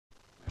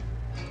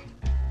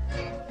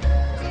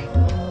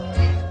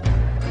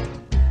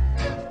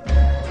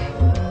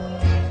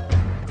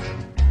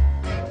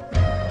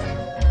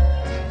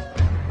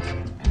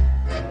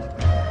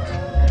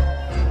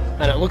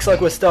looks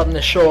like we're starting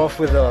to show off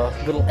with a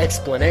little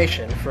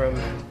explanation from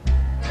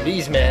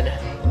these men,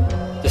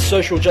 the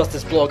social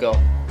justice blogger,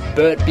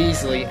 Bert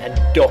Beasley and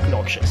Doc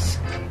Noxious.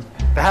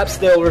 Perhaps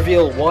they'll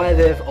reveal why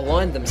they've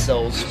aligned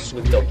themselves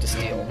with Dr.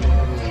 Steele,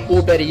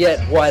 or better yet,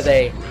 why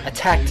they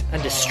attacked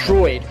and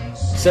destroyed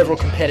several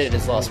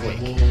competitors last week.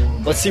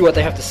 Let's see what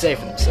they have to say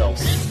for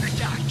themselves.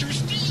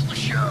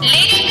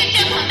 Ladies and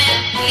gentlemen,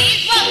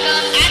 please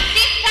welcome at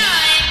this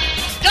time,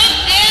 Dr.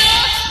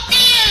 Steele!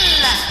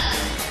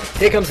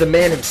 Here comes the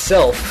man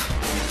himself,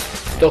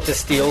 Dr.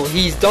 Steele.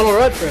 He's done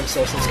alright for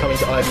himself since coming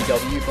to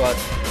IBW, but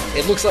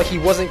it looks like he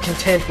wasn't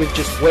content with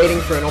just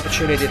waiting for an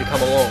opportunity to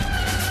come along,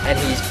 and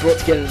he's brought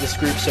together this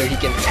group so he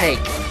can take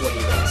what he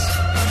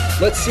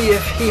wants. Let's see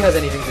if he has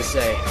anything to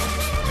say.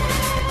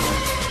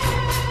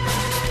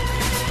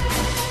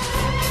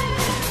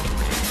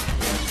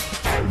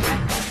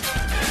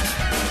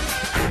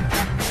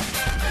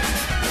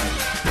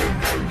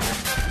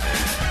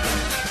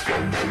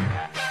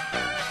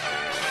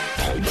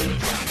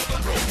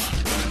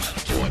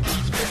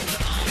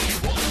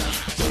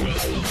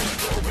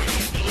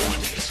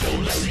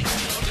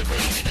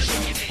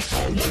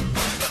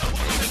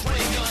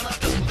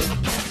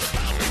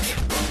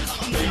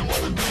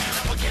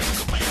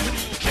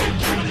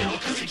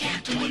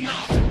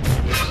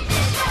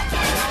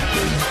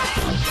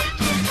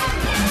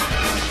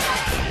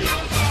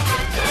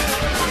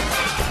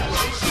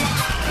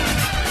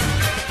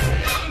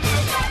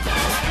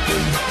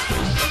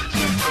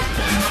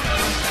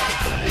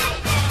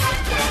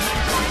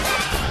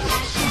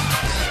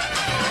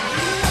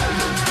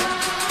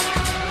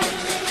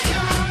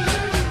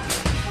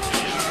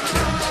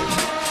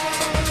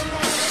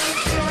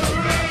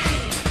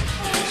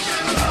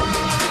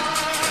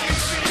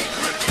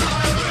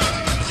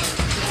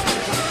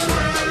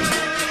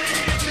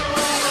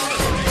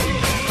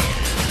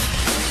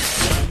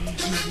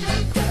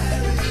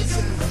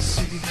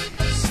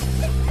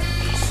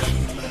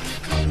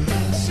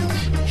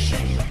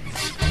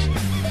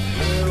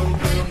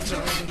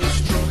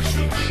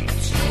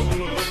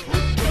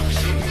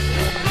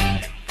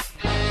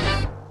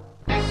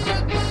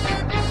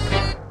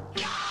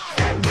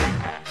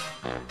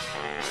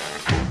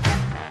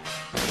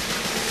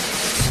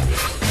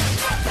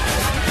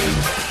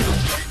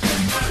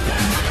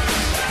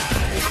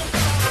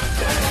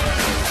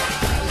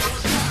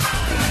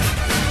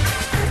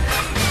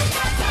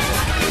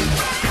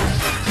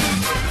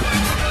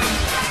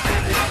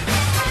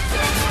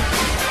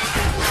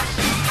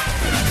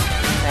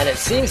 And it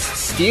seems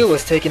Steele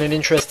has taken an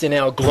interest in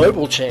our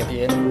global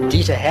champion,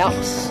 Dieter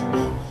House.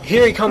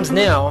 Here he comes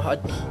now.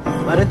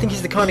 I don't think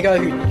he's the kind of guy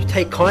who'd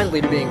take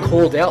kindly to being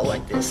called out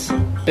like this.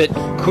 But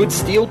could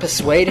Steele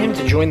persuade him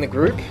to join the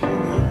group?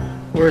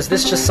 Or is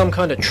this just some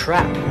kind of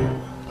trap?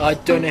 I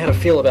don't know how to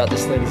feel about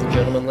this, ladies and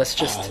gentlemen. Let's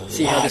just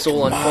see how this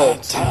all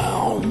unfolds.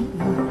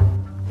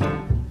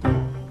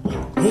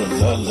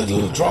 With a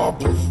little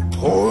drop of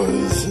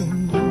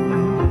poison,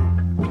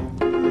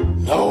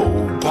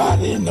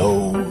 nobody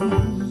knows.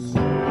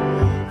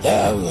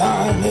 They're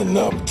lining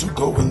up to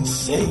go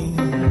insane.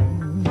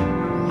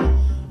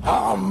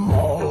 I'm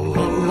all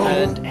alone.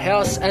 And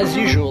House, as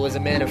usual, is a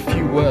man of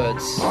few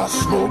words,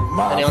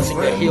 announcing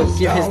that he'll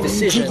give his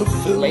decision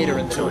later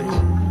in the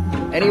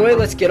night. Anyway,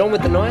 let's get on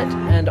with the night,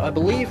 and I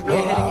believe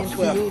we're heading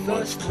into our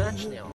first match now.